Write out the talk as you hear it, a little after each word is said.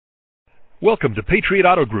Welcome to Patriot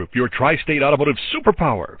Auto Group, your tri-state automotive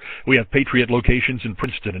superpower. We have Patriot locations in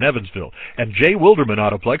Princeton and Evansville, and J. Wilderman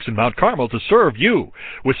Autoplex in Mount Carmel to serve you.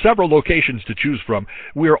 With several locations to choose from,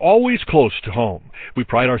 we are always close to home. We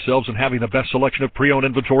pride ourselves in having the best selection of pre-owned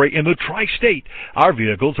inventory in the tri-state. Our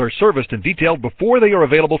vehicles are serviced and detailed before they are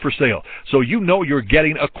available for sale, so you know you're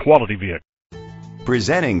getting a quality vehicle.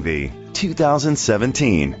 Presenting the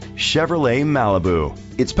 2017 Chevrolet Malibu.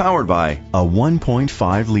 It's powered by a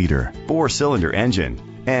 1.5-liter 4-cylinder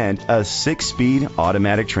engine and a 6-speed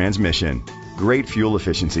automatic transmission. Great fuel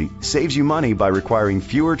efficiency saves you money by requiring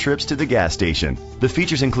fewer trips to the gas station. The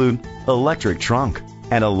features include electric trunk,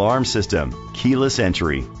 an alarm system, keyless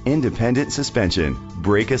entry, independent suspension,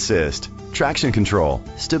 brake assist, traction control,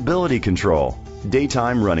 stability control,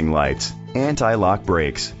 daytime running lights, anti-lock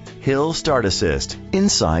brakes, hill start assist.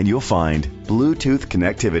 Inside you'll find Bluetooth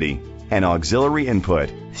connectivity, an auxiliary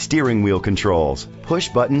input, steering wheel controls, push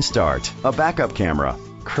button start, a backup camera,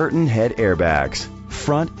 curtain head airbags,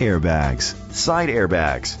 front airbags,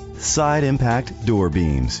 side impact door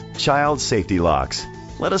beams, child safety locks.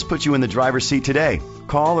 Let us put you in the driver's seat today.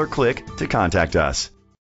 Call or click to contact us.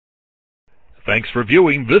 Thanks for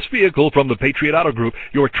viewing this vehicle from the Patriot Auto Group,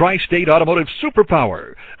 your tri-state automotive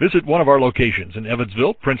superpower. Visit one of our locations in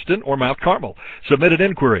Evansville, Princeton, or Mount Carmel. Submit an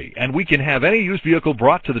inquiry, and we can have any used vehicle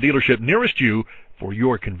brought to the dealership nearest you for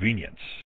your convenience.